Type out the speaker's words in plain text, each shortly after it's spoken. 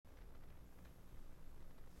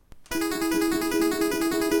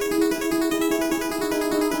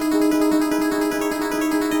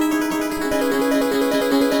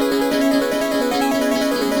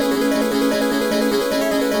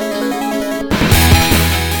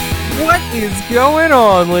What is going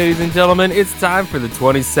on, ladies and gentlemen? It's time for the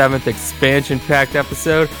 27th expansion-packed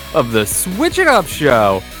episode of the Switch It Up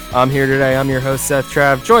Show. I'm here today. I'm your host, Seth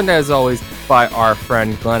Trav, joined as always by our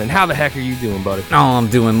friend Glenn. And how the heck are you doing, buddy? Oh, I'm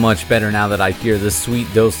doing much better now that I hear the sweet,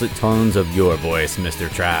 dulcet tones of your voice, Mr.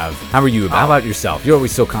 Trav. How are you? How about yourself? You're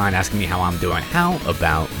always so kind asking me how I'm doing. How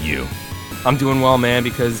about you? I'm doing well, man,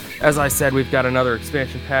 because as I said, we've got another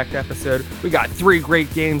expansion-packed episode. We got 3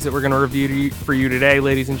 great games that we're going to review for you today,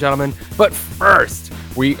 ladies and gentlemen. But first,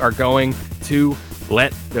 we are going to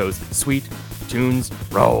let those sweet tunes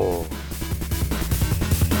roll.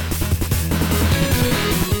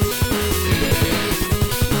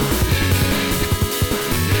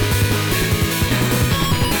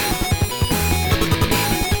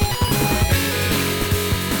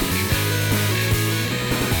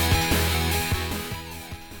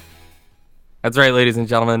 That's right, ladies and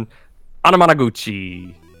gentlemen.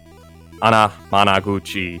 Anamanaguchi.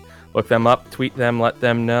 Look them up, tweet them, let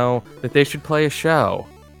them know that they should play a show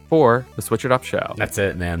for the Switch It Up Show. That's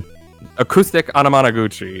it, man. Acoustic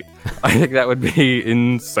Anamanaguchi. I think that would be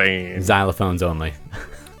insane. Xylophones only.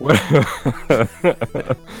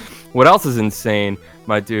 What else is insane,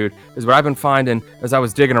 my dude, is what I've been finding as I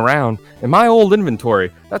was digging around in my old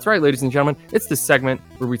inventory. That's right, ladies and gentlemen. It's the segment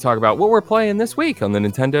where we talk about what we're playing this week on the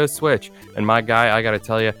Nintendo Switch. And my guy, I gotta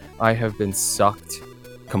tell you, I have been sucked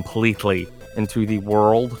completely into the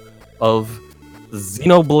world of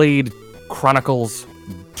Xenoblade Chronicles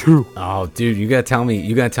 2. Oh, dude, you gotta tell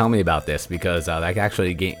me about this because that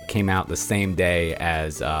actually came out the same day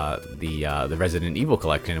as the Resident Evil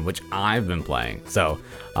collection, which I've been playing. So,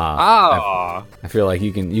 I feel like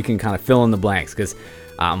you can kind of fill in the blanks because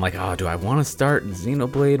I'm like, oh, do I want to start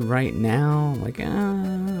Xenoblade right now?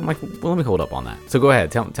 I'm like, well, let me hold up on that. So go ahead,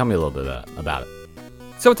 tell me a little bit about it.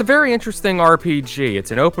 So it's a very interesting RPG.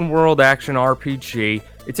 It's an open world action RPG.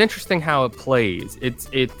 It's interesting how it plays.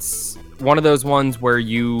 It's one of those ones where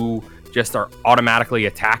you just are automatically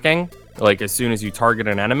attacking, like as soon as you target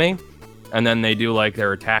an enemy, and then they do like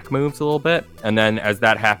their attack moves a little bit, and then as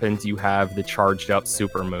that happens, you have the charged up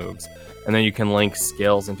super moves, and then you can link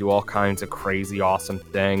skills and do all kinds of crazy awesome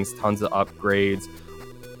things, tons of upgrades,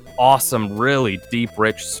 awesome, really deep,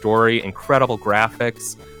 rich story, incredible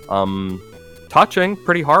graphics, touching,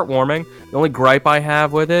 pretty heartwarming. The only gripe I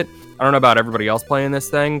have with it, I don't know about everybody else playing this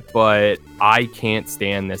thing, but I can't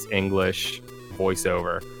stand this English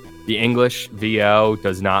voiceover. The English VO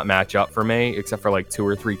does not match up for me, except for like 2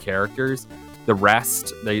 or 3 characters. The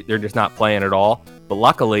rest, they're just not playing at all. But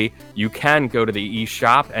luckily, you can go to the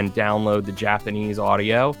eShop and download the Japanese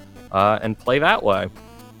audio and play that way.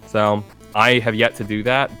 So I have yet to do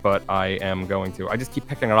that, but I am going to. I just keep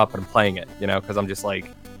picking it up and playing it, because I'm just like,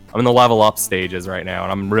 I'm in the level up stages right now,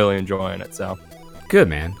 and I'm really enjoying it, so. Good,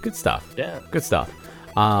 man. Good stuff. Yeah. Good stuff.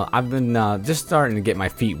 I've been just starting to get my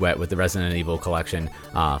feet wet with the Resident Evil collection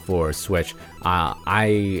for Switch.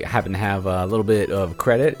 I happen to have a little bit of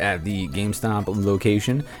credit at the GameStop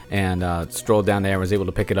location and strolled down there and was able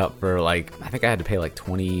to pick it up for I think I had to pay like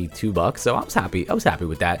 $22. So I was happy. I was happy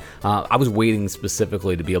with that. I was waiting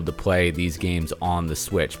specifically to be able to play these games on the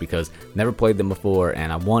Switch because never played them before,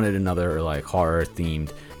 and I wanted another horror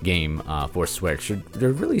themed game for Switch.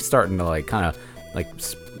 They're really starting to kind of I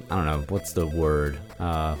don't know, what's the word,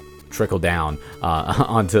 trickle down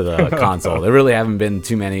onto the console. There really haven't been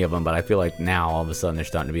too many of them, but I feel like now all of a sudden they're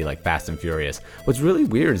starting to be like Fast and Furious. What's really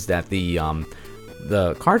weird is that the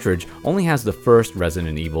cartridge only has the first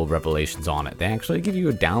Resident Evil Revelations on it. They actually give you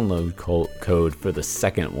a download code for the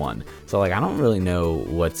second one. So I don't really know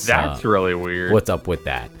that's really weird. What's up with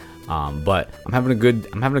that? But I'm having a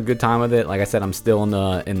good time with it. Like I said, I'm still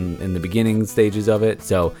in the beginning stages of it.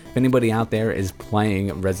 So if anybody out there is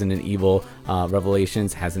playing Resident Evil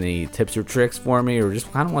Revelations, has any tips or tricks for me, or just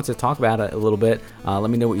kind of wants to talk about it a little bit, let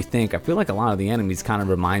me know what you think. I feel like a lot of the enemies kind of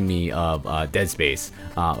remind me of Dead Space,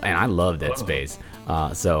 and I love Dead Space.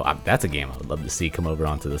 So that's a game I would love to see come over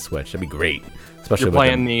onto the Switch. That'd be great. Especially You're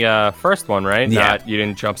playing the first one, right? Yeah. You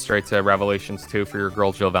didn't jump straight to Revelations 2 for your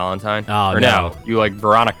girl Jill Valentine? Oh, or no. You like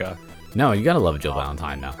Veronica? No, you gotta love Jill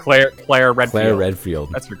Valentine now. Claire Redfield. Claire Redfield.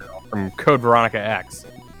 That's your girl from Code Veronica X.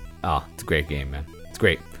 Oh, it's a great game, man. It's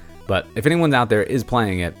great. But if anyone out there is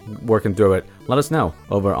playing it, working through it, let us know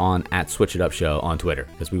over on @SwitchItUpShow on Twitter,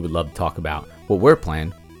 because we would love to talk about what we're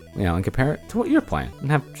playing, and compare it to what you're playing,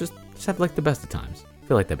 and have just have the best of times. I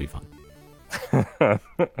feel like that'd be fun.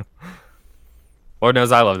 Lord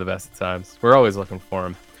knows I love the best of times. We're always looking for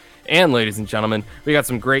them. And ladies and gentlemen, we got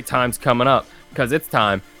some great times coming up because it's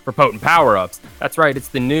time for Potent Power-Ups. That's right, it's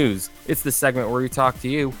the news. It's the segment where we talk to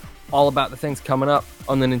you all about the things coming up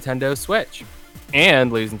on the Nintendo Switch.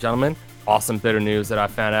 And ladies and gentlemen, awesome bit of news that I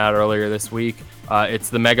found out earlier this week. It's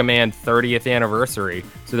the Mega Man 30th anniversary,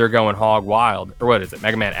 so they're going hog wild. Or what is it,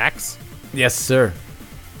 Mega Man X? Yes, sir.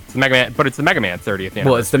 It's the Mega Man, but it's the Mega Man 30th anniversary.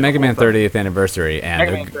 Well, it's the Mega Man 30th anniversary, and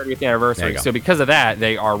Mega Man 30th anniversary. So because of that,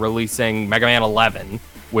 they are releasing Mega Man 11,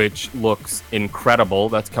 which looks incredible.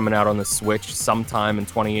 That's coming out on the Switch sometime in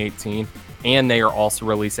 2018. And they are also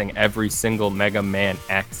releasing every single Mega Man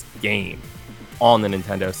X game on the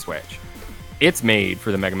Nintendo Switch. It's made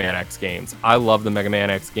for the Mega Man X games. I love the Mega Man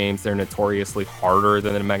X games. They're notoriously harder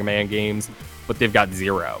than the Mega Man games, but they've got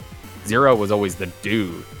Zero. Zero was always the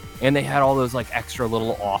dude. And they had all those like extra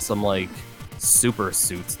little awesome like super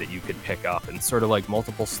suits that you could pick up and sort of like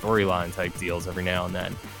multiple storyline type deals every now and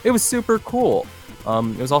then. It was super cool.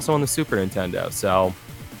 It was also on the Super Nintendo, so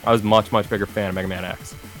I was much bigger fan of Mega Man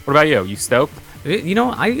X. What about you? You stoked? You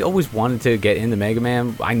know, I always wanted to get into Mega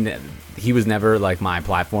Man. He was never like my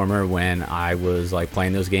platformer when I was like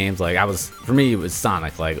playing those games. Like for me, it was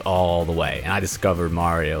Sonic like all the way, and I discovered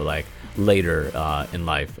Mario like later in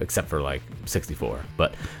life, except for like 64.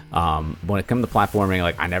 But when it comes to platforming,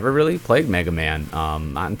 like I never really played Mega Man,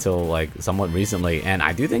 not until like somewhat recently, and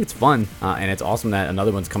I do think it's fun, and it's awesome that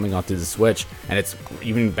another one's coming off to the Switch, and it's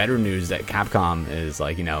even better news that Capcom is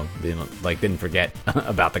like, you know, didn't forget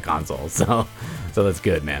about the console, so that's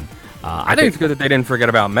good, man. I think it's good that they didn't forget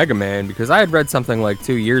about Mega Man, because I had read something like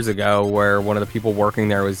 2 years ago where one of the people working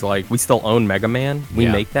there was like, we still own Mega Man, we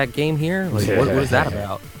make that game here, like what is that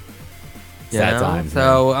about? Sad times,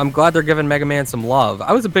 so I'm glad they're giving Mega Man some love.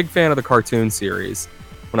 I was a big fan of the cartoon series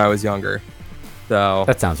when I was younger. So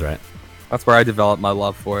that sounds right. That's where I developed my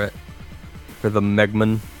love for it. For the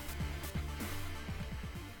Megman.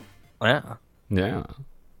 Yeah. Yeah.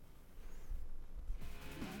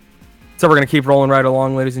 So we're going to keep rolling right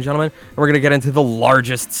along, ladies and gentlemen. And we're going to get into the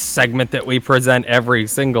largest segment that we present every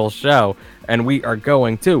single show. And we are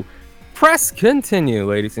going to press continue,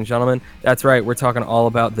 ladies and gentlemen. That's right, we're talking all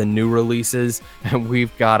about the new releases, and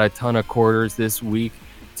we've got a ton of quarters this week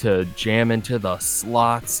to jam into the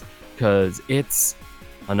slots, because it's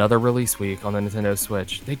another release week on the Nintendo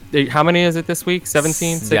Switch. How many is it this week?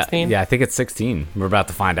 17? 16? Yeah, I think it's 16. We're about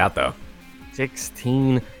to find out, though.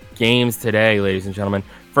 16 games today, ladies and gentlemen.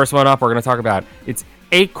 First one up, we're going to talk about, it's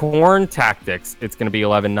Acorn Tactics. It's going to be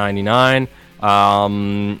 $11.99.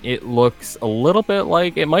 It looks a little bit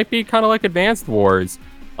like, it might be kind of like Advanced Wars.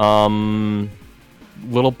 Little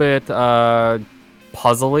bit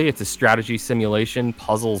puzzly. It's a strategy simulation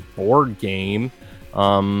puzzles board game.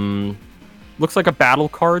 Looks like a battle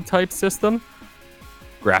card type system.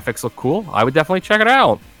 Graphics look cool. I would definitely check it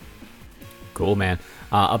out. Cool, man.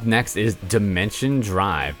 Up next is Dimension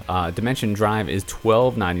Drive. Dimension Drive is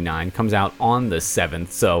 $12.99. Comes out on the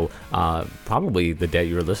 7th, so probably the day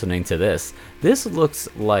you're listening to this. This looks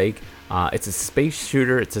like it's a space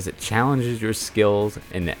shooter. It says it challenges your skills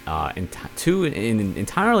in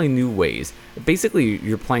entirely new ways. Basically,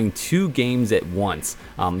 you're playing two games at once.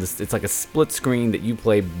 It's like a split screen that you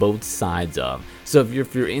play both sides of. So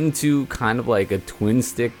if you're into kind of like a twin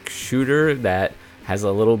stick shooter that has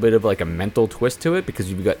a little bit of like a mental twist to it, because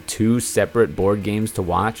you've got two separate board games to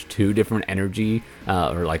watch, two different energy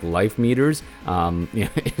or like life meters.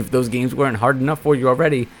 If those games weren't hard enough for you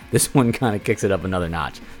already, this one kind of kicks it up another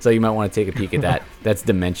notch. So you might want to take a peek at that. That's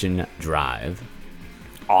Dimension Drive.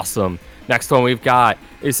 Awesome. Next one we've got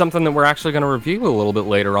is something that we're actually going to review a little bit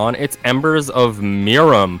later on. It's Embers of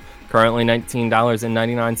Miram, currently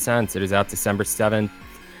 $19.99. It is out December 7th,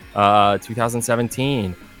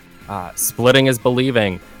 2017. Splitting is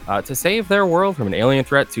believing. To save their world from an alien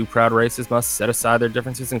threat, two proud races must set aside their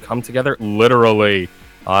differences and come together. Literally.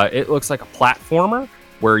 It looks like a platformer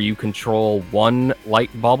where you control one light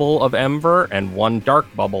bubble of Ember and one dark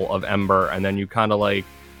bubble of Ember, and then you kind of like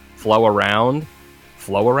flow around.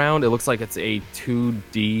 It looks like it's a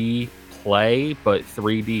 2D play, but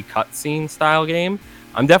 3D cutscene style game.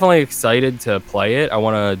 I'm definitely excited to play it. I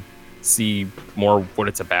want to see more what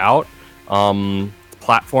it's about.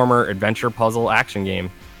 Platformer, adventure, puzzle, action game.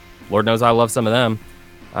 Lord knows I love some of them.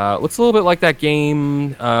 Looks a little bit like that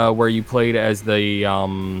game where you played as the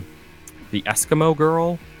Eskimo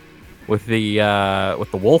girl with the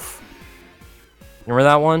wolf. Remember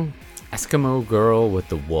that one? Eskimo girl with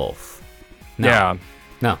the wolf. No. Yeah.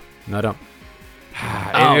 No, I don't.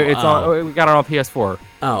 We got it on PS4.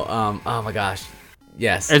 Oh my gosh.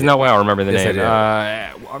 Yes. There's no way I'll remember the name.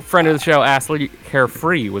 A friend of the show, Ashley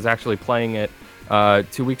Carefree, was actually playing it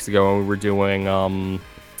 2 weeks ago when we were doing the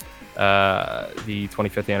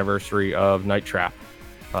 25th anniversary of Night Trap.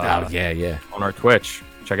 Yeah. On our Twitch.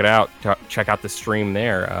 Check it out. Check out the stream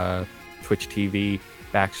there. Twitch TV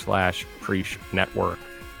 /Preach Network.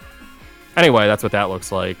 Anyway, that's what that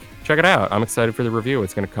looks like. Check it out. I'm excited for the review.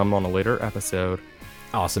 It's going to come on a later episode.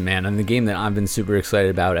 Awesome, man. And the game that I've been super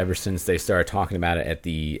excited about ever since they started talking about it at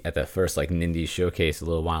the first like Nindy showcase a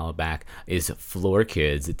little while back is Floor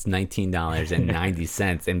Kids. It's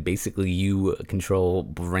 $19.90, and basically you control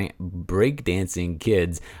breakdancing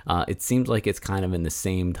kids. It seems like it's kind of in the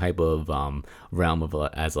same type of realm of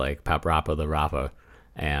as like Paparappa the Rapper.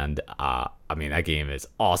 And I mean, that game is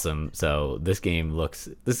awesome. So this game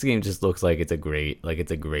just looks like it's a great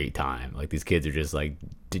time. Like these kids are just like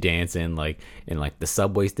dancing like in like the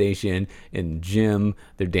subway station, in the gym,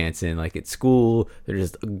 they're dancing like at school, they're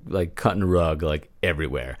just like cutting a rug like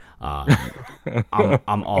everywhere.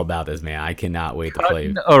 I'm all about this, man. I cannot wait to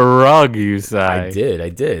play. A rug, you say? I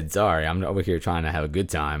did. Sorry, I'm over here trying to have a good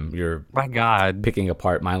time. You're, my God, picking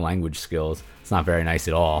apart my language skills. It's not very nice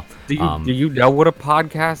at all. Do you know what a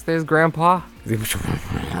podcast is, Grandpa?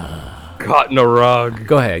 Cutting a rug.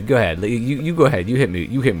 Go ahead. You go ahead. You hit me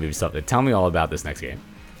with something. Tell me all about this next game.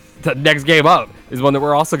 The next game up is one that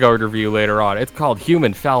we're also going to review later on. It's called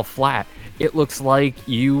Human Fell Flat. It looks like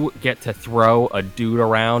you get to throw a dude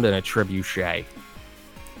around in a trebuchet.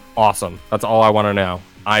 Awesome. That's all I want to know.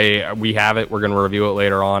 We have it. We're going to review it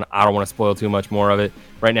later on. I don't want to spoil too much more of it.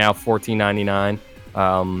 Right now,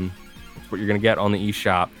 $14.99. What you're going to get on the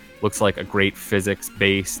eShop. Looks like a great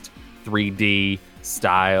physics-based 3D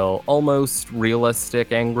style, almost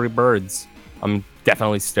realistic Angry Birds. I'm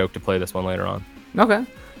definitely stoked to play this one later on. Okay.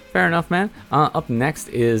 Fair enough, man. Up next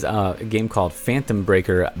is a game called Phantom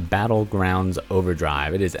Breaker Battlegrounds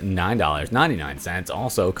Overdrive. It is $9.99,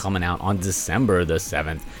 also coming out on December the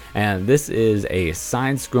 7th. And this is a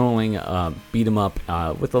side-scrolling beat 'em up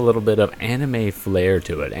with a little bit of anime flair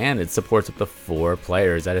to it, and it supports up to 4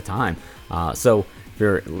 players at a time. So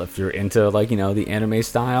if you're into like the anime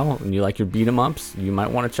style and you like your beat 'em ups, you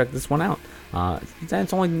might want to check this one out.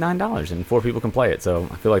 It's only $9 and 4 people can play it, so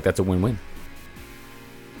I feel like that's a win-win.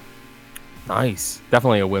 Nice.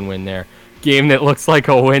 Definitely a win-win there. Game that looks like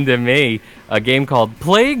a win to me. A game called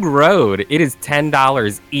Plague Road. It is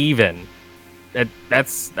 $10 even.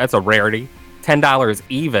 That's a rarity. $10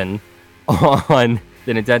 even on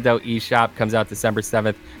the Nintendo eShop. Comes out December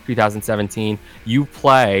 7th, 2017. You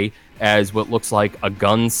play as what looks like a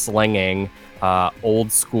gun-slinging,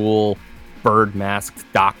 old-school bird-masked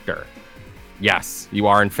doctor. Yes, you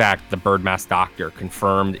are in fact the Bird Mask Doctor,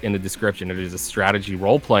 confirmed in the description. It is a strategy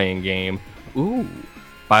role-playing game. Ooh,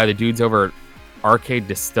 by the dudes over at Arcade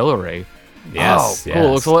Distillery. Yes, oh,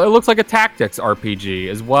 cool. yes. It looks like a tactics RPG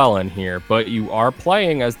as well in here, but you are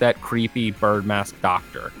playing as that creepy Bird Mask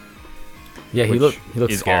Doctor. Yeah, he looks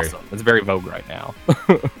scary. Awesome. It's very vogue right now.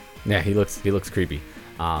 Yeah, he looks creepy.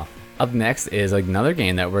 Up next is another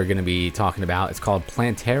game that we're going to be talking about. It's called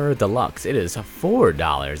Plantera Deluxe. It is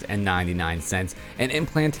 $4.99, and in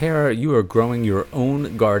Plantera, you are growing your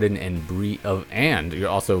own garden and you're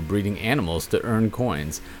also breeding animals to earn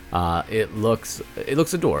coins. It looks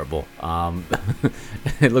adorable.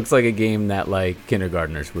 It looks like a game that like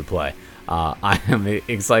kindergartners would play. I am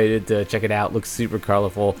excited to check it out. Looks super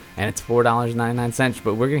colorful, and it's $4.99,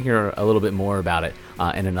 but we're going to hear a little bit more about it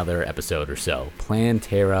in another episode or so.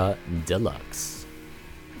 Plantera Deluxe.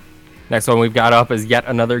 Next one we've got up is yet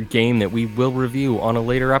another game that we will review on a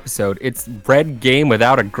later episode. It's Red Game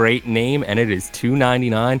Without a Great Name, and it is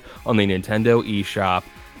 $2.99 on the Nintendo eShop.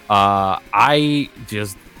 I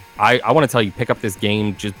want to tell you, pick up this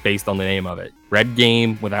game just based on the name of it. Red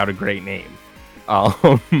Game Without a Great Name.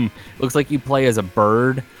 Looks like you play as a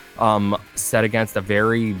bird set against a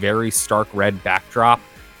very, very stark red backdrop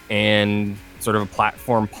and sort of a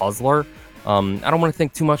platform puzzler. I don't want to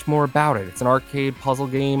think too much more about it. It's an arcade puzzle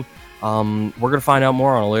game. We're going to find out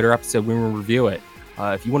more on a later episode when we review it.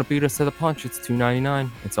 If you want to beat us to the punch, it's $2.99.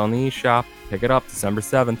 It's on the eShop. Pick it up December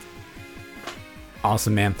 7th.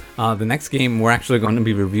 Awesome, man. The next game we're actually going to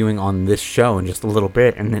be reviewing on this show in just a little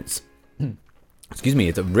bit, and it's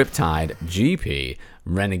it's a Riptide GP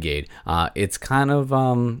Renegade. It's kind of,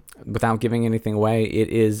 without giving anything away, it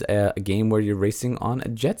is a game where you're racing on a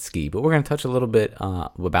jet ski, but we're going to touch a little bit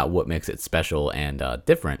about what makes it special and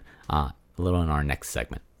different a little in our next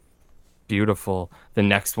segment. Beautiful. The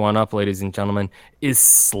next one up, ladies and gentlemen, is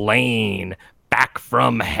Slain Back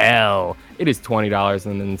from Hell. It is $20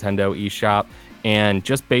 in the Nintendo eShop, and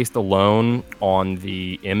just based alone on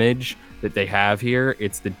the image that they have here,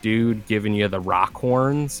 it's the dude giving you the rock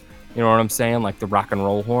horns, you know what I'm saying, like the rock and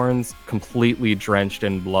roll horns, completely drenched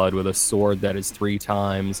in blood with a sword that is 3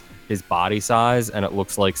 times his body size, and it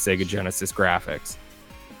looks like Sega Genesis graphics.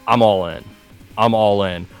 I'm all in.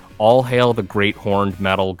 All hail the great horned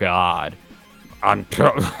metal god. I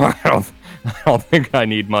don't think I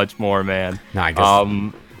need much more, man. No, I guess.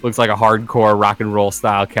 looks like a hardcore rock and roll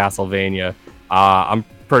style Castlevania. I'm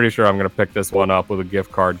pretty sure I'm gonna pick this one up with a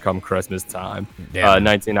gift card come Christmas time.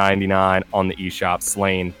 $19.99 on the eShop.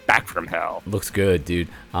 Slain Back from Hell. Looks good, dude.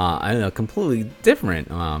 I don't know, completely different,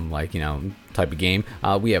 type of game.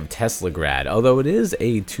 We have Teslagrad, although it is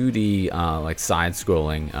a 2D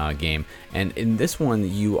side-scrolling game, and in this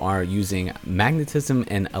one you are using magnetism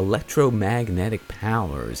and electromagnetic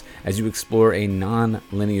powers as you explore a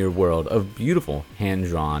non-linear world of beautiful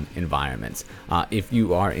hand-drawn environments. If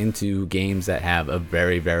you are into games that have a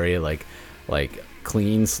very, very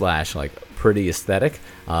clean / pretty aesthetic,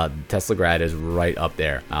 Teslagrad is right up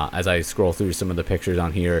there. As I scroll through some of the pictures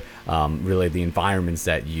on here, really the environments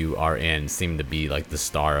that you are in seem to be like the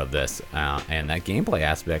star of this, and that gameplay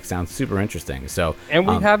aspect sounds super interesting. So, and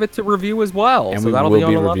we have it to review as well, and so we that'll will be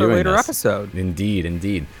on be another reviewing later this. episode.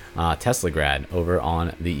 Indeed. Teslagrad over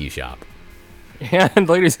on the eShop. And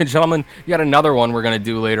ladies and gentlemen, you got another one we're gonna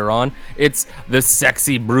do later on. It's the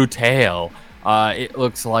Sexy Brutale. It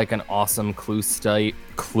looks like an awesome Clue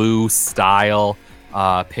style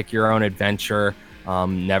pick your own adventure,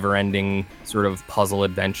 never-ending sort of puzzle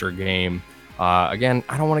adventure game. Again,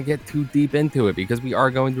 I don't want to get too deep into it because we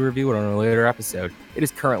are going to review it on a later episode. It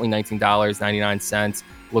is currently $19.99.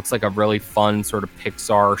 Looks like a really fun sort of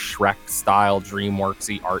Pixar Shrek style,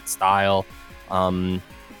 DreamWorksy art style,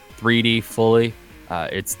 3D fully.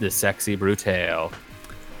 It's the Sexy Brutale.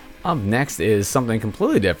 Up next is something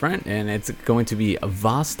completely different, and it's going to be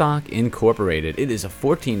Vostok Incorporated. It is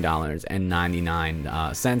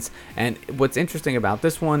 $14.99, and what's interesting about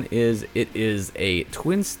this one is it is a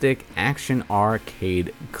twin-stick action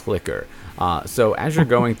arcade clicker. So as you're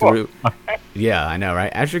going through, yeah, I know,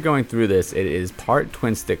 right? As you're going through this, it is part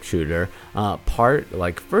twin-stick shooter, part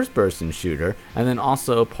first-person shooter, and then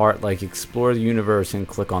also part explore the universe and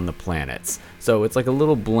click on the planets. So it's like a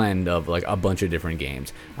little blend of a bunch of different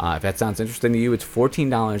games. If that sounds interesting to you, it's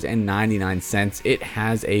 $14.99. It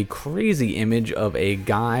has a crazy image of a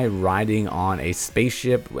guy riding on a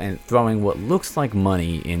spaceship and throwing what looks like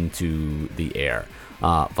money into the air.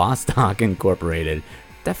 Vostok Incorporated,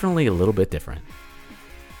 definitely a little bit different.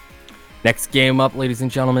 Next game up, ladies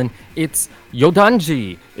and gentlemen, it's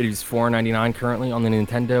Yodanji. It is $4.99 currently on the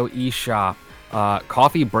Nintendo eShop.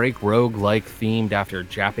 Coffee break roguelike themed after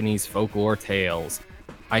Japanese folklore tales.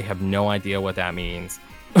 I have no idea what that means.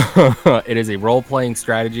 It is a role-playing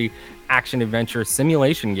strategy, action-adventure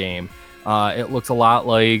simulation game. It looks a lot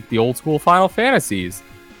like the old school Final Fantasies.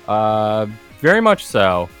 Very much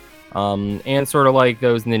so. And sort of like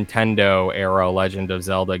those Nintendo era Legend of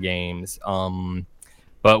Zelda games.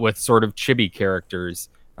 But with sort of chibi characters.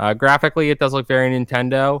 Graphically, it does look very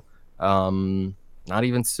Nintendo. Not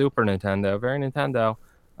even Super Nintendo, very Nintendo.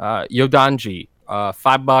 Yodanji,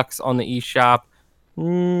 $5 on the eShop.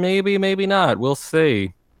 Maybe, maybe not. We'll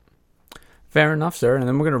see. Fair enough, sir. And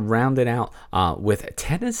then we're going to round it out with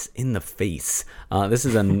Tennis in the Face. This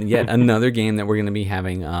is yet another game that we're going to be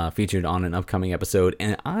having featured on an upcoming episode.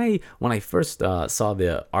 And when I first saw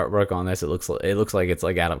the artwork on this, it looks like it's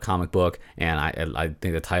out of a comic book, and I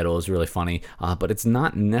think the title is really funny. But it's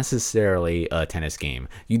not necessarily a tennis game.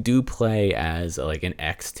 You do play as an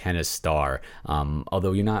ex-tennis star,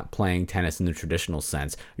 although you're not playing tennis in the traditional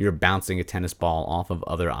sense. You're bouncing a tennis ball off of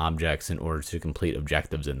other objects in order to complete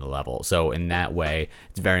objectives in the level. So in that way,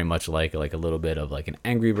 it's very much like a little bit of an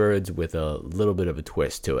Angry Birds with a little bit of a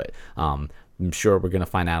twist to it. I'm sure we're going to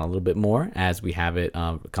find out a little bit more as we have it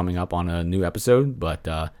coming up on a new episode. But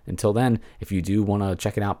until then, if you do want to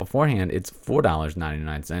check it out beforehand, it's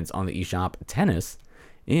 $4.99 on the eShop. Tennis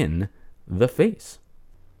in the Face.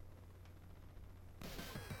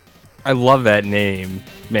 I love that name,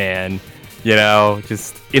 man.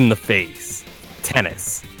 Just in the face.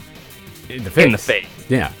 Tennis. In the face. In the face.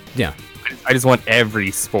 Yeah. I just want every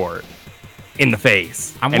sport in the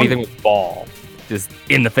face. Anything with ball, just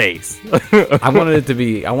in the face. I wanted it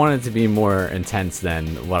to be more intense than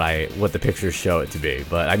what the pictures show it to be.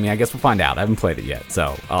 But I guess we'll find out. I haven't played it yet,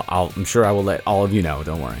 so I'm sure I will let all of you know.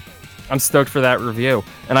 Don't worry. I'm stoked for that review,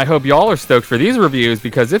 and I hope y'all are stoked for these reviews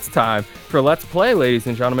because it's time for Let's Play, ladies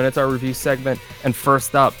and gentlemen. It's our review segment, and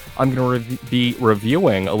first up, I'm going to be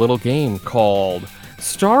reviewing a little game called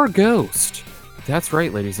Star Ghost. That's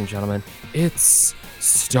right, ladies and gentlemen. It's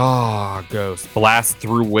Star Ghost. Blast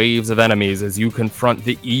through waves of enemies as you confront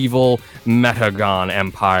the evil Metagon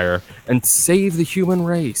Empire and save the human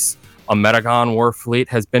race. A Metagon war fleet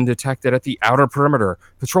has been detected at the outer perimeter.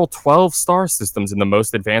 Patrol 12 star systems in the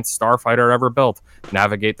most advanced starfighter ever built.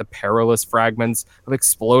 Navigate the perilous fragments of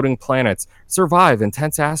exploding planets. Survive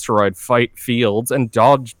intense asteroid fight fields and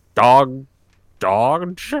dodge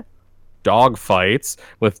dogfights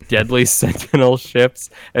with deadly sentinel ships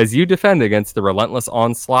as you defend against the relentless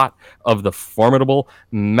onslaught of the formidable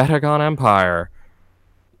Metagon Empire.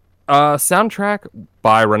 Soundtrack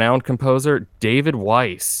by renowned composer David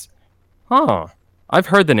Weiss. Huh. I've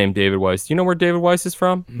heard the name David Weiss. Do you know where David Weiss is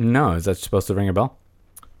from? No, is that supposed to ring a bell?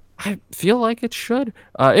 I feel like it should.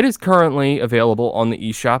 It is currently available on the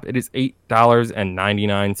eShop. It is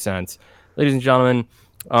 $8.99. Ladies and gentlemen,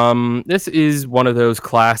 this is one of those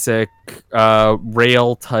classic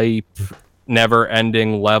rail type, never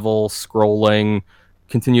ending level scrolling,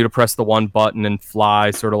 continue to press the one button and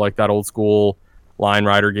fly, sort of like that old school Line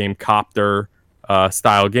Rider game Copter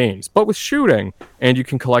style games, but with shooting. And you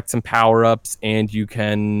can collect some power-ups and you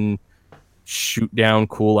can shoot down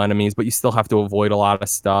cool enemies, but you still have to avoid a lot of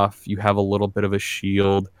stuff. You have a little bit of a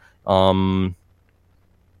shield. Like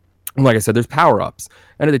I said, there's power-ups.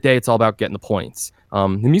 End of the day, it's all about getting the points. The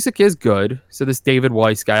music is good. So this David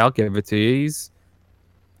Weiss guy, I'll give it to you.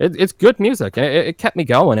 It's good music. It kept me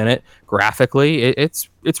going in it. Graphically, it's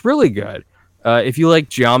really good. If you like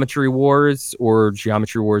Geometry Wars or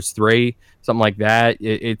Geometry Wars 3, something like that,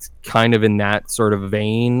 it's kind of in that sort of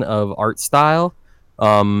vein of art style.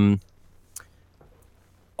 All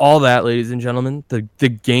that, ladies and gentlemen, the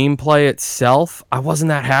gameplay itself, I wasn't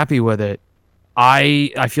that happy with it.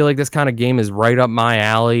 I feel like this kind of game is right up my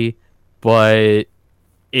alley, but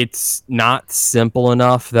it's not simple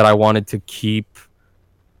enough that I wanted to keep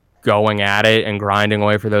going at it and grinding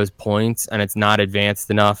away for those points, and it's not advanced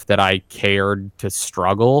enough that I cared to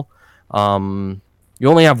struggle. You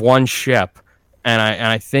only have one ship, and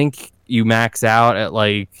I think you max out at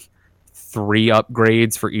like 3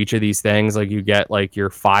 upgrades for each of these things. Like you get like your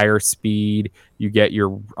fire speed, you get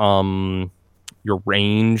your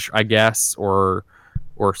range, I guess, or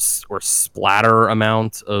splatter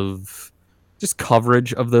amount of just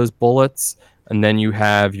coverage of those bullets, and then you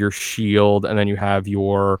have your shield, and then you have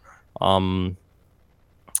your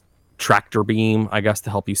tractor beam, I guess, to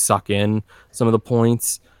help you suck in some of the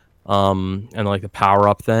points, and like the power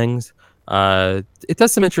up things. It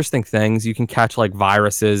does some interesting things. You can catch like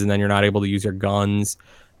viruses, and then you're not able to use your guns,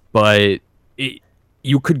 but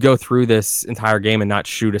you could go through this entire game and not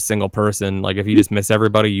shoot a single person. Like if you just miss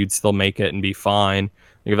everybody, you'd still make it and be fine,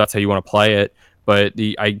 if that's how you want to play it. But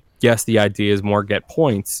I guess the idea is more get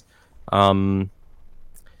points.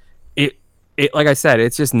 It like I said,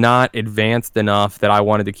 it's just not advanced enough that I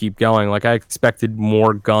wanted to keep going. Like I expected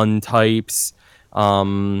more gun types,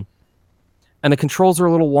 and the controls are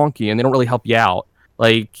a little wonky and they don't really help you out.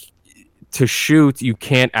 Like to shoot, you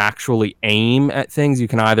can't actually aim at things. You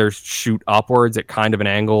can either shoot upwards at kind of an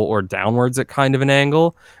angle or downwards at kind of an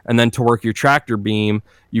angle. And then to work your tractor beam,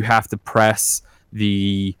 you have to press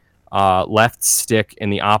the left stick in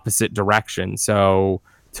the opposite direction. So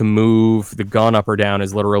to move the gun up or down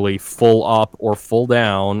is literally full up or full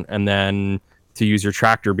down. And then to use your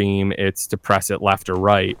tractor beam, it's to press it left or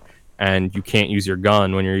right. And you can't use your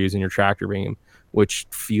gun when you're using your tractor beam, which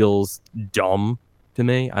feels dumb to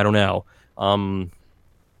me. I don't know.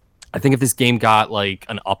 I think if this game got like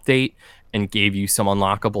an update and gave you some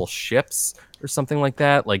unlockable ships or something like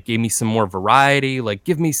that, like gave me some more variety, like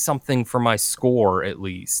give me something for my score at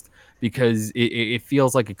least, because it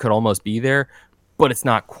feels like it could almost be there, but it's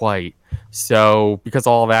not quite. So because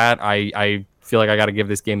of all that, I feel like I got to give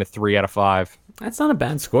this game a 3 out of 5. That's not a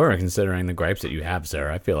bad score considering the gripes that you have, sir.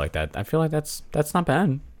 I feel like that's not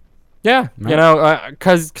bad. Yeah, right. You know,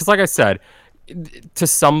 because like I said, to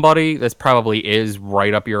somebody this probably is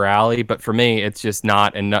right up your alley, but for me it's just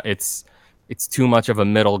not enough. It's too much of a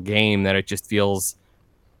middle game that it just feels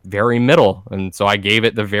very middle, and so I gave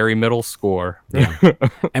it the very middle score. Yeah.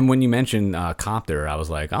 And when you mentioned Copter, I was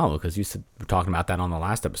like, oh, because you were talking about that on the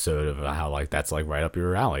last episode of how like that's like right up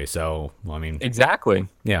your alley. So well, I mean, exactly.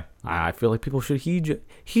 Yeah, I feel like people should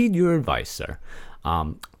heed your advice, sir.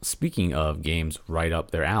 Speaking of games right up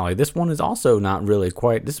their alley, this one is also not really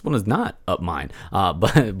quite. This one is not up mine.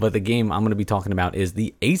 But the game I'm going to be talking about is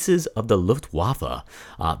the Aces of the Luftwaffe.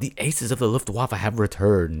 The Aces of the Luftwaffe have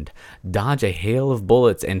returned, dodge a hail of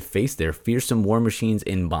bullets, and face their fearsome war machines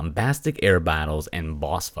in bombastic air battles and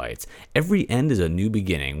boss fights. Every end is a new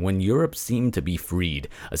beginning. When Europe seemed to be freed,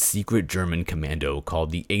 a secret German commando called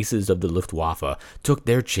the Aces of the Luftwaffe took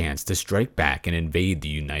their chance to strike back and invade the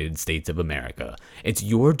United States of America. It's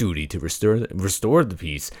your duty to restore the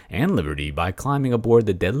peace and liberty by climbing aboard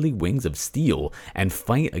the deadly wings of steel and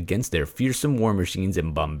fight against their fearsome war machines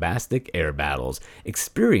in bombastic air battles.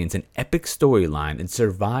 Experience an epic storyline and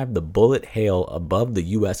survive the bullet hail above the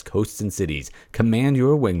U.S. coasts and cities. Command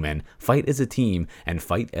your wingmen, fight as a team, and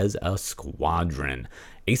fight as a squadron.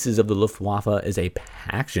 Aces of the Luftwaffe is a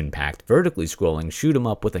action-packed, vertically scrolling shoot 'em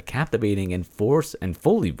up with a captivating and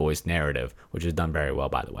fully voiced narrative, which is done very well,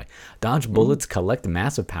 by the way. Dodge bullets, collect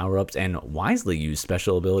massive power-ups, and wisely use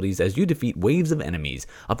special abilities as you defeat waves of enemies.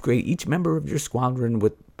 Upgrade each member of your squadron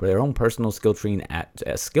with their own personal skill tree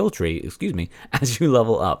as you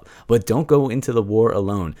level up. But don't go into the war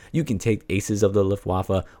alone. You can take Aces of the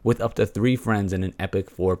Luftwaffe with up to 3 friends in an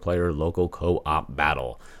epic 4-player local co-op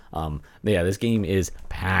battle. This game is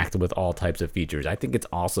packed with all types of features. I think it's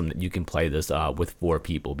awesome that you can play this with 4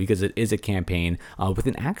 people, because it is a campaign with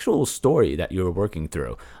an actual story that you're working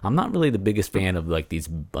through. I'm not really the biggest fan of like these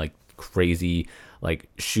like crazy like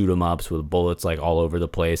shoot 'em ups with bullets like all over the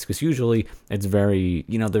place, because usually it's very,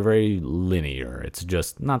 they're very linear. It's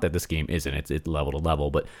just not that this game isn't. It's level to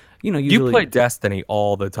level, but usually You play Destiny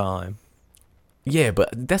all the time. Yeah,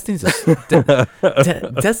 but Destiny's a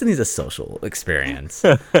social experience.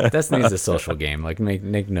 Destiny's a social game. Like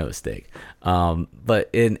make no mistake. But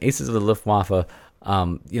in Aces of the Luftwaffe,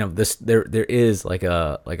 there is like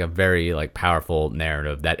a very like powerful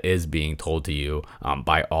narrative that is being told to you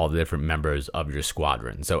by all the different members of your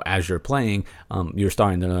squadron. So as you're playing, you're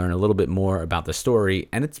starting to learn a little bit more about the story,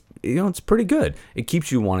 and it's pretty good. It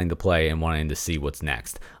keeps you wanting to play and wanting to see what's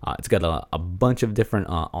next. It's got a bunch of different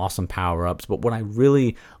awesome power-ups, but what I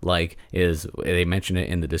really like is, they mention it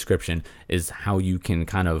in the description, is how you can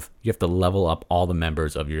you have to level up all the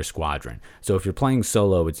members of your squadron. So if you're playing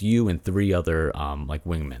solo, it's you and 3 other like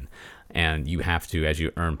wingmen. And you have to, as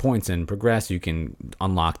you earn points and progress, you can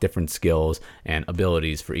unlock different skills and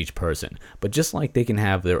abilities for each person. But just like they can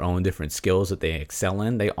have their own different skills that they excel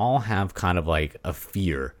in, they all have kind of like a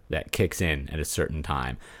fear that kicks in at a certain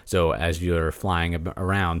time. So as you're flying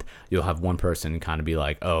around, you'll have one person kind of be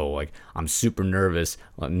like, oh, like I'm super nervous,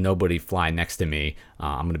 nobody fly next to me,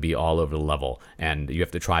 I'm going to be all over the level. And you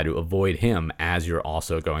have to try to avoid him as you're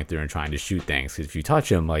also going through and trying to shoot things, because if you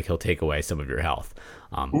touch him, like he'll take away some of your health.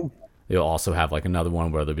 You'll also have like another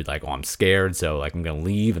one where they'll be like, oh, I'm scared, so like I'm gonna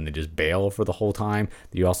leave, and they just bail for the whole time.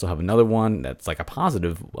 You also have another one that's like a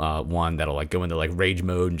positive one that'll like go into like rage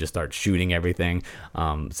mode and just start shooting everything.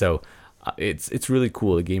 It's really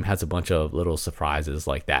cool. The game has a bunch of little surprises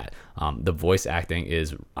like that. The voice acting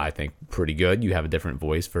is, I think, pretty good. You have a different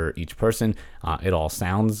voice for each person. It all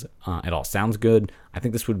sounds good. I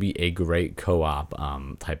think this would be a great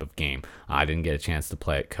co-op type of game. I didn't get a chance to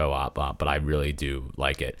play it co-op, but I really do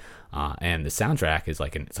like it. And the soundtrack is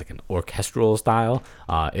like an orchestral style.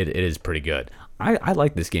 It is pretty good. I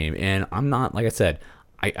like this game, and I'm not, like I said,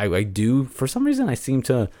 I do, for some reason I seem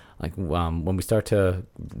to like when we start to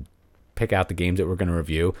pick out the games that we're going to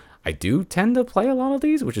review, I do tend to play a lot of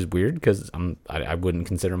these, which is weird because I wouldn't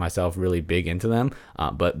consider myself really big into them.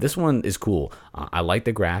 But this one is cool. I like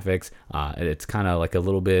the graphics. It's kind of like a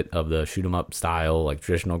little bit of the shoot 'em up style, like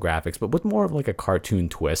traditional graphics, but with more of like a cartoon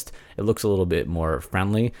twist. It looks a little bit more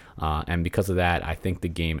friendly. And because of that, I think the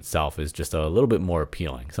game itself is just a little bit more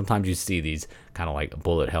appealing. Sometimes you see these kind of like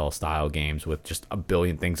bullet hell style games with just a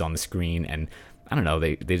billion things on the screen, and I don't know,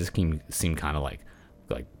 they just seem kind of like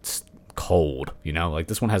cold, like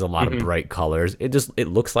this one has a lot of bright colors. It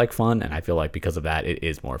looks like fun, and I feel like because of that it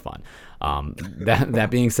is more fun. That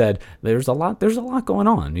being said, there's a lot going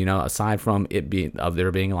on, aside from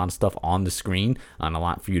there being a lot of stuff on the screen and a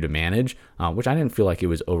lot for you to manage, which I didn't feel like it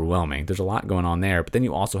was overwhelming. There's a lot going on there, but then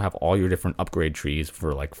you also have all your different upgrade trees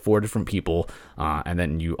for like 4 different people, and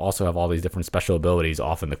then you also have all these different special abilities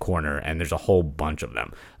off in the corner, and there's a whole bunch of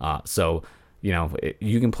them.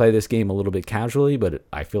 You can play this game a little bit casually, but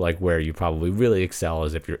I feel like where you probably really excel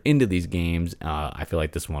is if you're into these games. I feel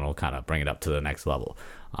like this one will kind of bring it up to the next level.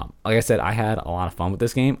 Like I said, I had a lot of fun with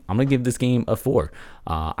this game. I'm gonna give this game a 4.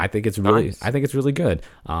 I think it's really good.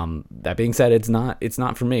 That being said, it's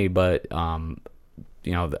not for me, but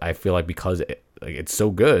I feel like because it's so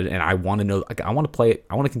good, and I want to know, like, I want to play it.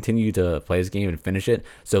 I want to continue to play this game and finish it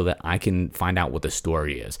so that I can find out what the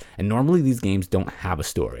story is. And normally these games don't have a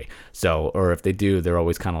story, or if they do, they're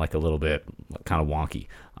always kind of like a little bit kind of wonky.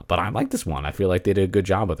 But I like this one. I feel like they did a good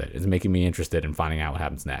job with it. It's making me interested in finding out what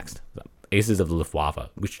happens next. So, Aces of the Luftwaffe.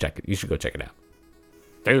 We should check it. You should go check it out,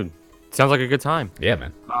 dude. Sounds like a good time. Yeah,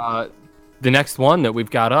 man. The next one that we've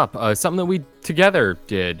got up, something that we together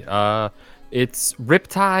did. It's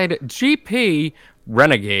Riptide GP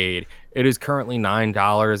Renegade. It is currently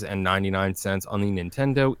 $9.99 on the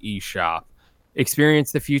Nintendo eShop.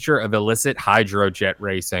 Experience the future of illicit hydrojet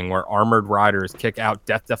racing, where armored riders kick out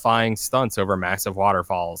death-defying stunts over massive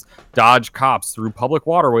waterfalls, dodge cops through public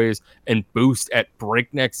waterways, and boost at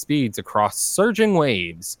breakneck speeds across surging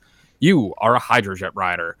waves. You are a hydrojet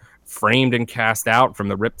rider, framed and cast out from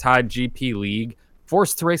the Riptide GP League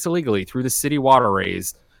forced to race illegally through the city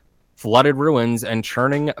waterways, flooded ruins, and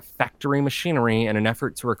churning factory machinery in an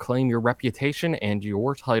effort to reclaim your reputation and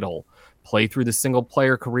your title. Play through the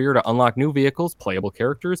single-player career to unlock new vehicles, playable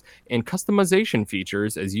characters, and customization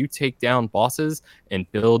features as you take down bosses and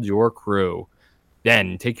build your crew.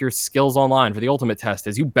 Then take your skills online for the ultimate test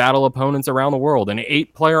as you battle opponents around the world in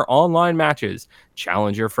 8-player online matches.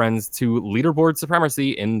 Challenge your friends to leaderboard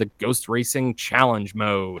supremacy in the Ghost Racing Challenge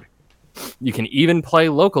mode. You can even play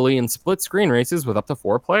locally in split screen races with up to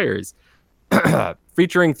 4 players.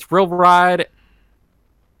 Featuring thrill ride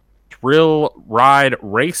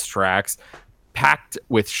racetracks packed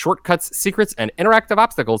with shortcuts, secrets, and interactive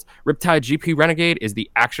obstacles, Riptide GP Renegade is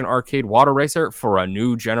the action arcade water racer for a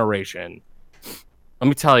new generation. Let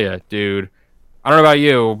me tell you, dude, I don't know about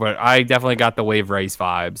you, but I definitely got the Wave Race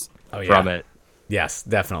vibes from it. Yes,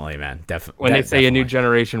 definitely, man. When they say a new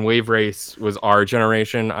generation, Wave Race was our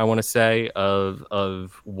generation, I want to say,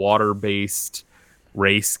 of water-based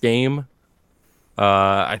race game.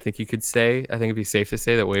 I think you could say, I think it'd be safe to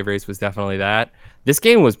say that Wave Race was definitely that. This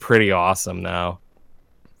game was pretty awesome, though.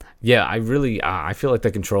 Yeah, I really, I feel like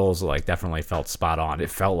the controls like definitely felt spot on.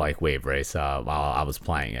 It felt like Wave Race while I was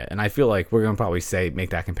playing it, and I feel like we're gonna probably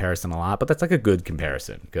make that comparison a lot, but that's like a good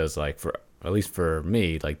comparison because like for at least for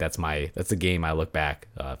me, like that's the game I look back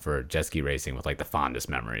for jet ski racing with like the fondest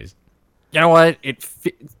memories. You know what?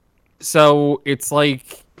 So it's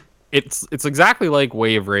like it's exactly like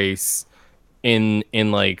Wave Race in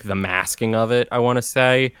like the masking of it, I want to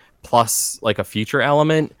say, plus like a feature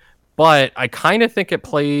element. But I kind of think it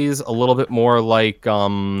plays a little bit more like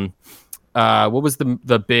what was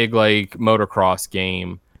the big like motocross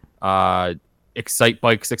game? Excite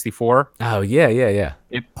Bike 64. Oh yeah.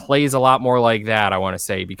 It plays a lot more like that, I want to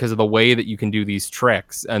say, because of the way that you can do these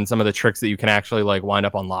tricks and some of the tricks that you can actually like wind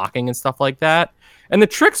up unlocking and stuff like that. And the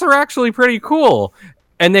tricks are actually pretty cool.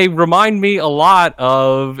 And they remind me a lot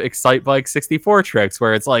of Excite Bike 64 tricks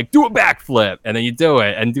where it's like, do a backflip, and then you do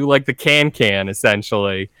it, and do like the can,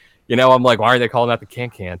 essentially. You know, I'm like, why are they calling that the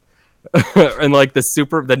can? And like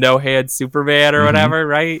the no-hand Superman or whatever,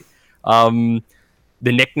 right? The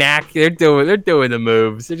knick-knack, they're doing the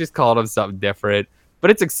moves. They're just calling them something different.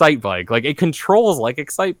 But it's Excite Bike. Like, it controls like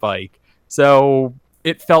Excite Bike. So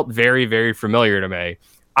it felt very, very familiar to me.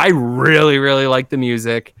 I really, really like the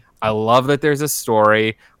music. I love that there's a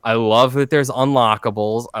story. I love that there's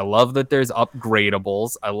unlockables. I love that there's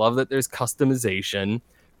upgradables. I love that there's customization.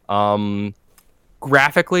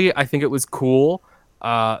 Graphically, I think it was cool.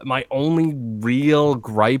 My only real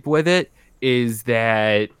gripe with it is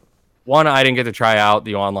that, one, I didn't get to try out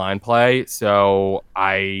the online play, so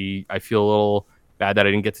I feel a little bad that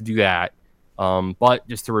I didn't get to do that. But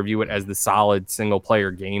just to review it as the solid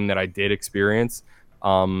single-player game that I did experience,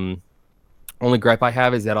 only gripe I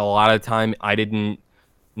have is that a lot of the time I didn't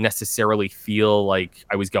necessarily feel like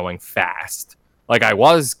I was going fast. Like, I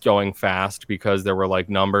was going fast because there were like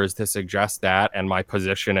numbers to suggest that and my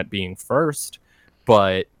position at being first,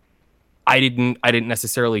 but I didn't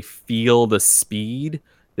necessarily feel the speed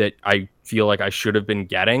that I feel like I should have been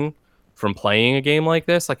getting from playing a game like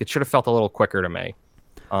this. Like, it should have felt a little quicker to me.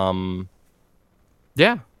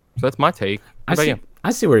 Yeah, so that's my take. What about you?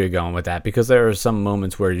 I see where you're going with that, because there are some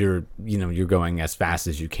moments where you're going as fast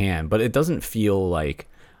as you can, but it doesn't feel like,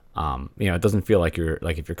 it doesn't feel like you're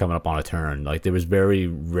like if you're coming up on a turn. Like, there was very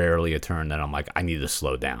rarely a turn that I'm like, I need to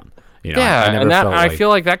slow down. I feel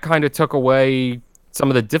like that kind of took away some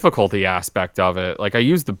of the difficulty aspect of it. Like, I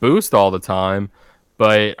used the boost all the time,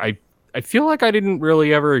 but I feel like I didn't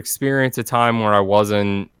really ever experience a time where I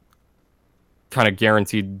wasn't kind of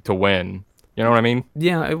guaranteed to win. You know what I mean?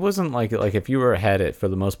 Yeah, it wasn't like if you were ahead, for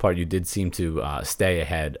the most part, you did seem to stay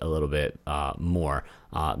ahead a little bit more.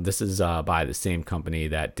 This is by the same company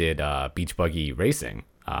that did Beach Buggy Racing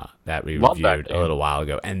that we reviewed a little while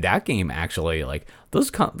ago, and that game actually, like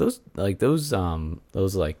those computer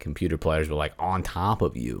players were like on top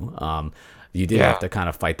of you. You did have to kind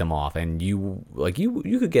of fight them off, and you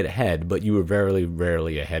could get ahead, but you were very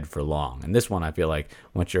rarely ahead for long. And this one, I feel like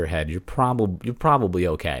once you're ahead, you're probably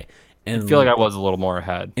okay. And I feel like I was a little more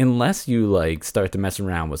ahead. Unless you like start to mess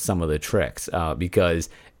around with some of the tricks, because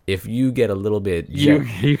if you get a little bit you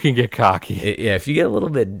can get cocky. Yeah, if you get a little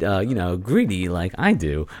bit greedy like I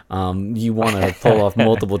do, you want to pull off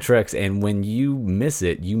multiple tricks, and when you miss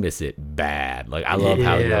it bad. Like, I love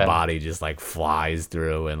how your body just like flies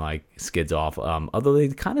through and like skids off. Although they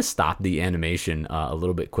kind of stopped the animation a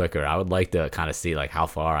little bit quicker. I would like to kind of see like how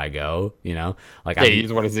far I go, like you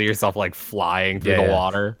just want to see yourself like flying through the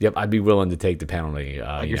water. Yep, I'd be willing to take the penalty.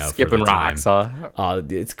 You're skipping rocks, huh?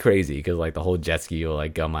 It's crazy because like the whole jet ski will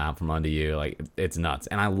like come out from under you. Like, it's nuts.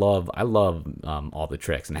 And I love all the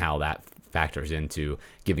tricks and how that factors into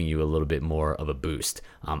giving you a little bit more of a boost.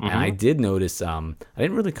 And I did notice I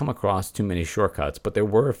didn't really come across too many shortcuts, but there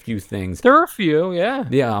were a few things. There are a few, yeah.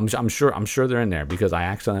 Yeah, I'm sure they're in there, because I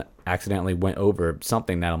accidentally went over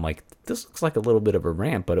something that I'm like, this looks like a little bit of a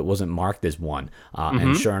ramp, but it wasn't marked as one.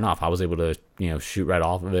 And sure enough, I was able to shoot right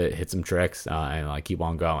off of it, hit some tricks, and like keep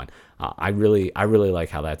on going. I really like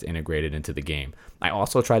how that's integrated into the game. I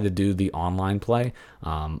also tried to do the online play,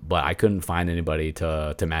 but I couldn't find anybody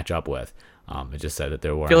to match up with. It just said that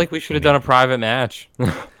there were. I feel like we should have done a private match.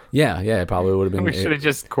 Yeah, it probably would have been. We should have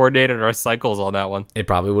just coordinated our cycles on that one. It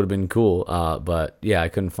probably would have been cool, but yeah, I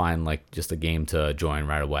couldn't find like just a game to join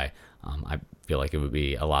right away. I feel like it would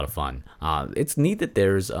be a lot of fun. It's neat that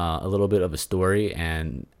there's a little bit of a story,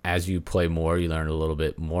 and as you play more, you learn a little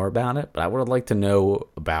bit more about it. But I would like to know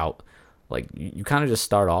about, like, you kind of just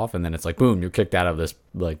start off, and then it's like, boom, you're kicked out of this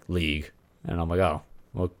like league, and I'm like, oh,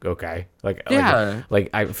 well, okay. Like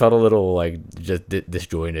I felt a little like just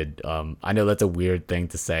disjointed. I know that's a weird thing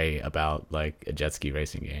to say about like a jet ski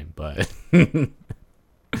racing game, but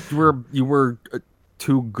you were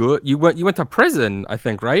too good. You went to prison, I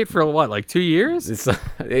think, right? For what, like 2 years? It's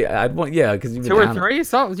because 2 or 3.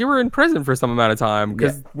 So you were in prison for some amount of time.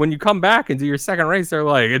 Because when you come back and do your second race, they're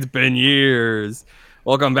like, it's been years.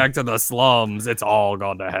 Welcome back to the slums. It's all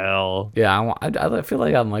gone to hell. Yeah, I feel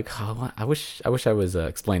like I'm like, oh, I wish I was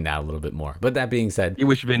explained that a little bit more. But that being said, you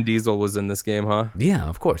wish Vin Diesel was in this game, huh? Yeah,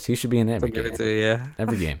 of course. He should be in every game.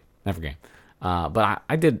 Every game. But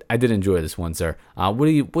I did enjoy this one, sir.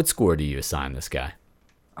 What score do you assign this guy?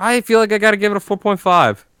 I feel like I got to give it a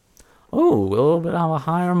 4.5. Oh, a little bit of a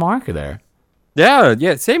higher marker there.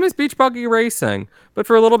 Yeah, same as Beach Buggy Racing, but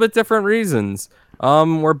for a little bit different reasons.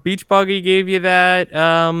 Where Beach Buggy gave you that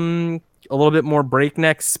a little bit more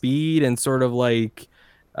breakneck speed and sort of like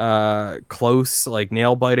close, like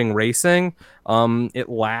nail-biting racing. It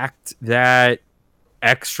lacked that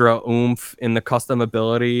extra oomph in the custom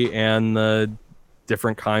ability and the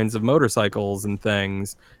different kinds of motorcycles and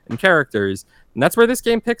things and characters. And that's where this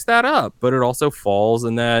game picks that up, but it also falls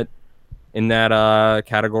in that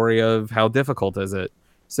category of how difficult is it.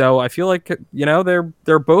 So I feel like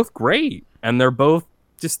they're both great, and they're both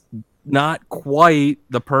just not quite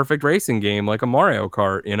the perfect racing game like a Mario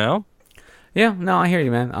Kart, Yeah, no, I hear you,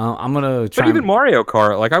 man. I'm gonna try. But even Mario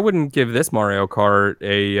Kart, like I wouldn't give this Mario Kart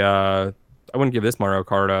a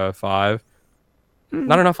 5.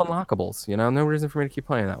 Not enough unlockables, no reason for me to keep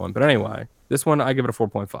playing that one. But anyway, this one I give it a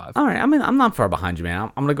 4.5. All right, I mean, I'm not far behind you,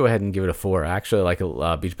 man. I'm gonna go ahead and give it a 4. I actually like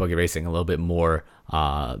Beach Buggy Racing a little bit more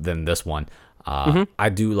than this one. I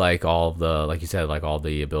do like all the, like you said, like all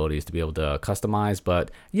the abilities to be able to customize,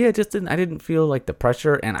 but yeah, I didn't feel like the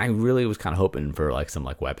pressure, and I really was kind of hoping for like some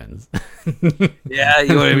like weapons. Yeah,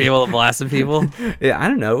 you want to be able to blast some people. Yeah, I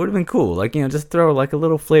don't know, it would have been cool, like just throw like a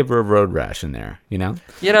little flavor of Road Rash in there,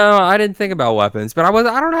 I didn't think about weapons, but I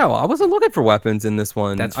don't know, I wasn't looking for weapons in this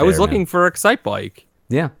one. I was looking for Excite Bike.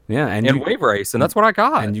 Yeah, and Wave Race, and that's what I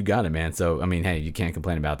got. And you got it, man. So I mean, hey, you can't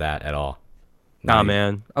complain about that at all. Nah,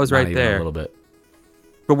 man, I was right there. A little bit.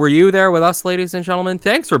 But were you there with us, ladies and gentlemen?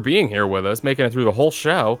 Thanks for being here with us, making it through the whole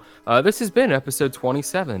show. This has been episode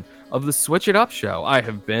 27 of the Switch It Up Show. I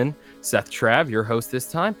have been Seth Trav, your host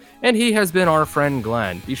this time, and he has been our friend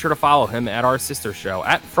Glenn. Be sure to follow him at our sister show,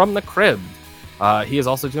 at From the Crib. He is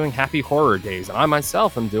also doing Happy Horror Days, and I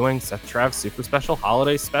myself am doing Seth Trav's Super Special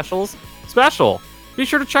Holiday Specials Special. Be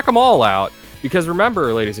sure to check them all out, because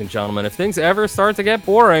remember, ladies and gentlemen, if things ever start to get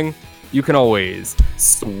boring, you can always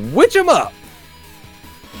switch them up.